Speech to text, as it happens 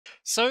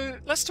So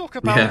let's talk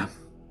about Yeah.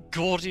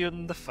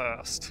 Gordian the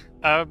First.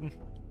 I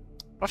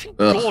think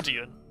Ugh.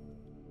 Gordian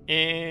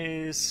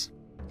is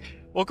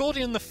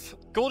Gordian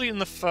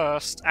the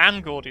First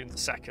and Gordian the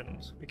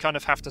Second. We kind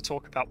of have to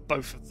talk about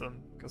both of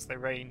them because they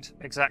reigned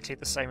exactly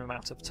the same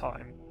amount of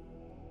time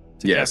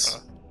together.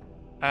 Yes.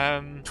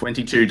 Um,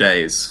 22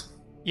 days.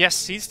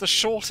 yes, he's the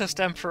shortest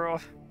emperor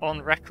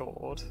on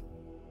record,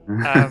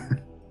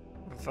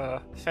 with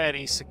a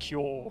fairly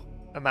secure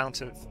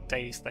amount of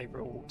days they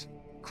ruled.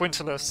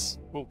 Quintillus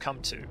will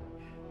come to,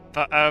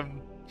 but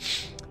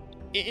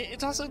it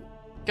doesn't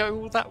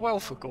go that well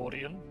for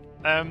Gordian.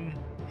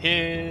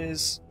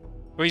 He's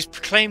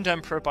proclaimed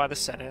emperor by the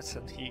Senate,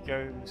 and he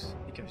goes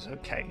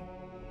okay,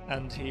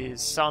 and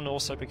his son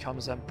also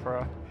becomes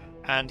emperor,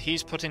 and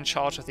he's put in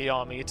charge of the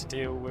army to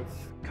deal with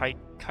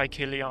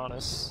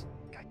Caecilianus.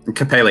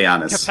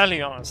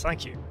 Capellianus,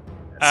 thank you.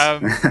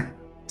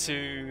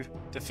 To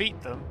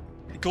defeat them.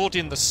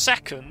 Gordian the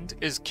Second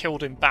is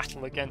killed in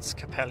battle against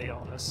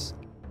Capellianus,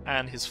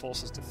 and his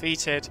forces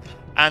defeated,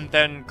 and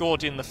then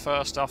Gordian the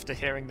First, after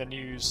hearing the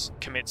news,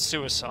 commits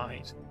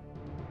suicide,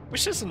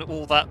 which isn't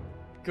all that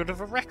good of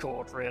a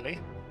record, really.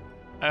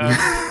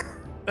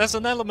 There's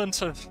an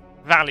element of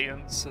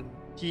valiance, and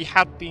he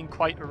had been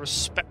quite a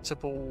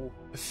respectable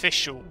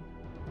official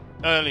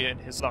earlier in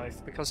his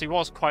life, because he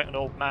was quite an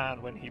old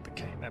man when he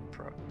became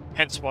emperor,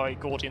 hence why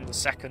Gordian the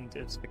Second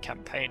did the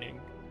campaigning.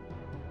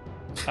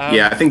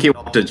 Yeah, I think he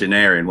was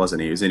octogenarian,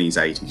 wasn't he? He was in his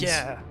 80s.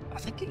 Yeah, I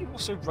think he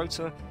also wrote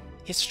a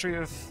history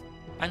of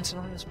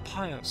Antoninus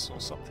Pius or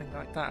something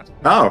like that.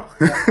 Oh.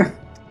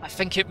 I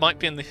think it might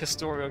be in the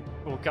Historia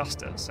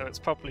Augusta, so it's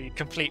probably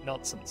complete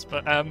nonsense.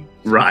 But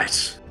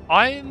Right.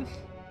 I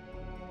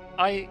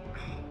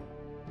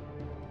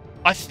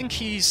think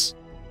he's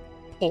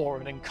poor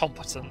and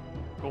incompetent,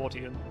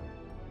 Gordian.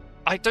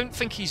 I don't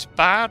think he's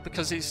bad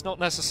because he's not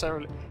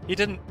necessarily. He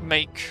didn't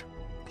make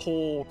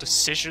poor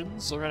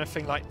decisions or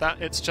anything like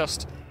that. It's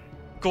just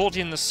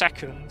Gordian the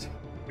Second,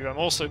 who I'm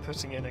also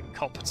putting in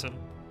incompetent,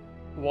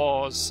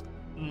 was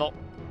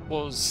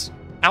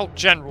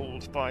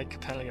outgeneraled by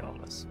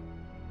Capellianus,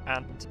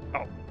 and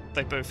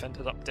they both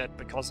ended up dead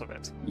because of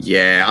it.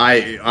 Yeah,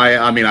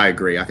 I mean, I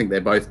agree. I think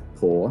they're both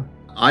poor.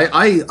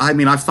 I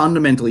mean, I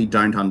fundamentally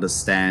don't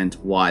understand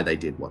why they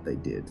did what they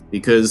did.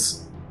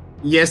 Because,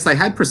 yes, they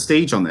had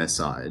prestige on their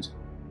side,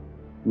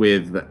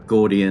 with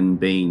Gordian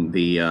being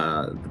the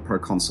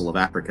proconsul of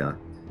Africa.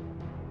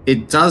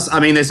 It does. I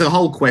mean, there's a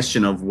whole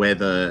question of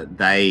whether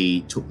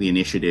they took the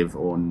initiative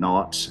or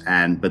not,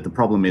 but the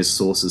problem is the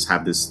sources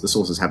have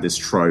this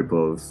trope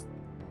of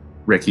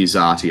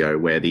recusatio,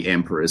 where the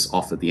emperors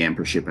offered the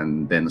emperorship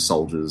and then the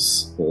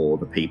soldiers or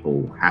the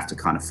people have to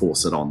kind of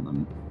force it on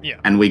them. Yeah.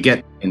 And we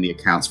get in the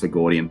accounts for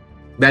Gordian.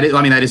 That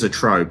is a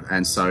trope,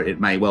 and so it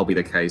may well be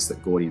the case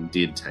that Gordian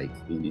did take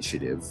the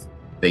initiative,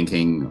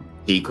 thinking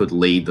he could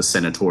lead the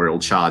senatorial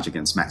charge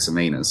against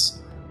Maximinus.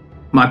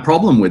 My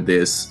problem with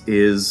this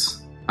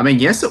is, I mean,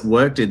 yes, it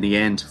worked in the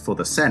end for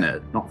the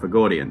Senate, not for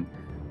Gordian,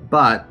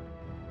 but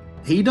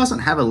he doesn't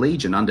have a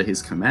legion under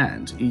his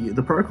command.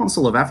 The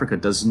proconsul of Africa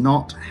does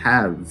not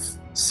have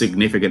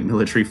significant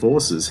military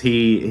forces.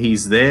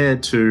 He's there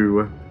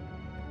to,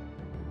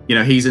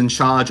 he's in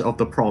charge of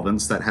the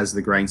province that has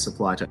the grain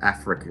supply to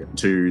Africa,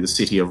 to the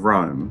city of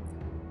Rome,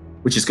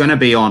 which is going to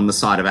be on the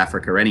side of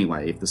Africa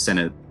anyway if the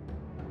Senate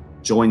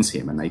joins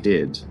him, and they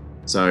did.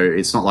 So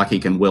it's not like he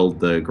can wield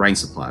the grain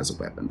supply as a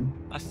weapon.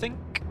 I think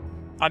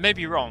I may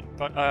be wrong,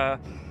 but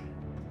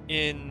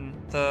in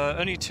the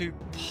only two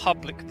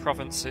public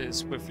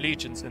provinces with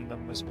legions in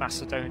them was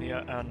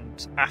Macedonia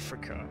and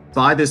Africa.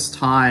 By this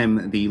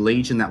time, the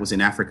legion that was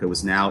in Africa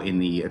was now in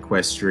the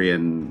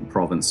equestrian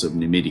province of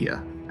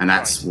Numidia, and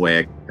that's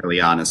where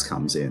Capellianus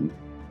comes in.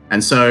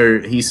 And so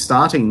he's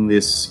starting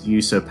this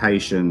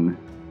usurpation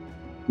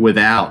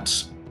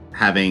without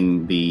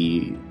having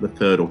the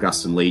Third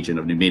Augustan Legion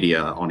of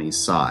Numidia on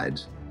his side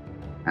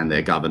and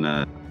their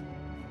governor,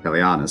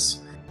 Capellianus.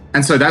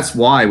 And so that's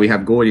why we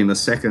have Gordian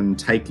II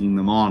taking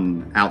them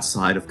on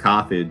outside of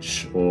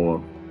Carthage,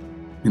 or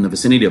in the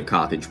vicinity of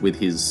Carthage, with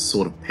his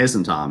sort of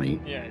peasant army.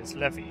 Yeah, his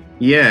levy.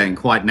 Yeah, and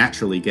quite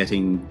naturally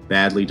getting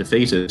badly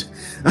defeated.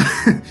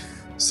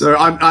 So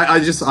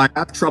I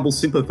have trouble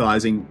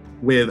sympathizing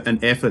with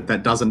an effort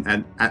that doesn't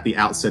at the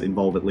outset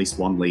involve at least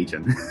one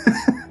legion.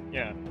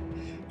 Yeah.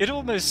 It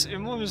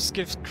almost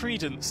gives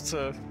credence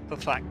to the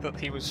fact that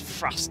he was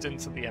thrust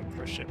into the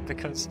emperorship,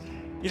 because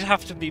you'd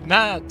have to be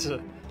mad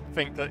to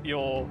think that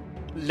your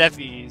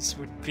levies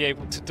would be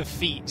able to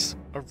defeat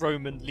a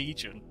Roman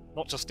legion,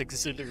 not just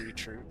auxiliary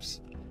troops.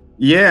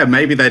 Yeah,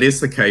 maybe that is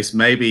the case.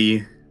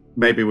 Maybe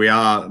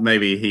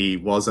he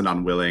wasn't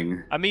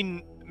unwilling. I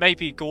mean,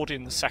 maybe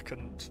Gordian II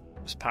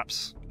was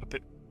perhaps a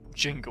bit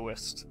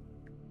jingoist.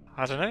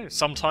 I don't know.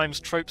 Sometimes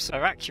tropes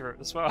are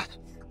accurate as well.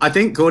 I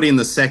think Gordian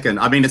II,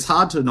 I mean, it's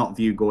hard to not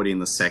view Gordian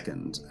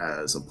II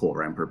as a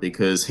poor emperor,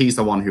 because he's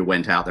the one who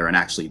went out there and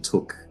actually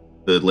took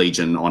the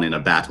legion on in a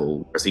battle,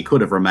 whereas he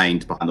could have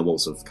remained behind the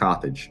walls of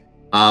Carthage.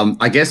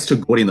 I guess to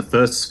Gordian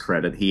I's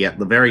credit, he at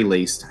the very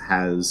least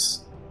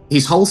has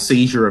his whole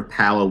seizure of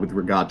power with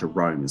regard to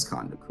Rome is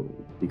kind of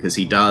cool, because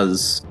he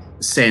does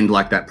send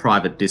like that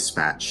private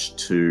dispatch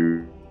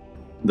to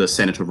the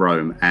Senate of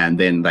Rome, and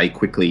then they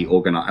quickly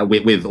organize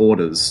with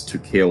orders to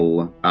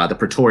kill the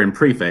Praetorian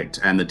prefect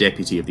and the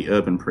deputy of the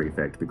urban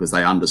prefect, because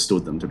they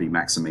understood them to be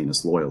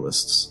Maximinus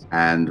loyalists.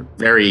 And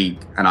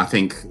I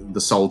think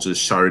the soldiers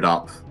showed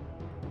up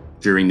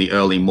during the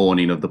early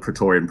morning of the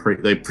Praetorian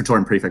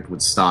prefect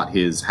would start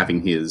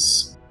having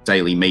his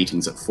daily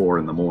meetings at 4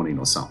 in the morning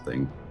or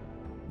something.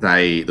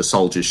 The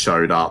soldiers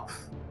showed up.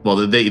 Well,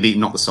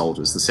 not the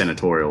soldiers,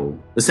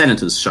 the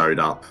senators showed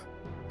up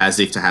as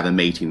if to have a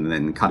meeting and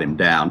then cut him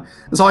down.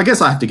 And so I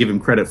guess I have to give him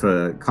credit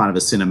for kind of a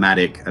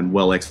cinematic and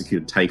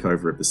well-executed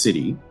takeover of the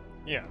city.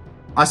 Yeah.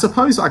 I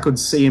suppose I could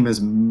see him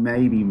as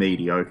maybe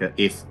mediocre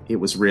if it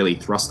was really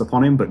thrust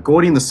upon him, but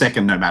Gordian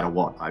II, no matter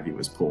what, I view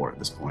as poor at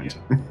this point.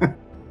 Yeah.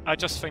 I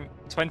just think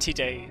 20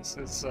 days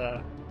is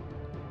a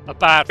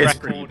bad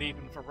record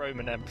even for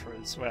Roman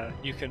emperors, where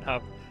you can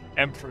have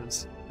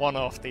emperors one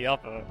after the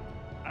other.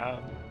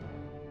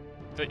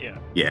 But yeah.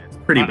 Yeah, it's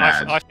pretty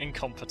bad. I'm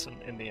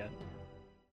incompetent in the end.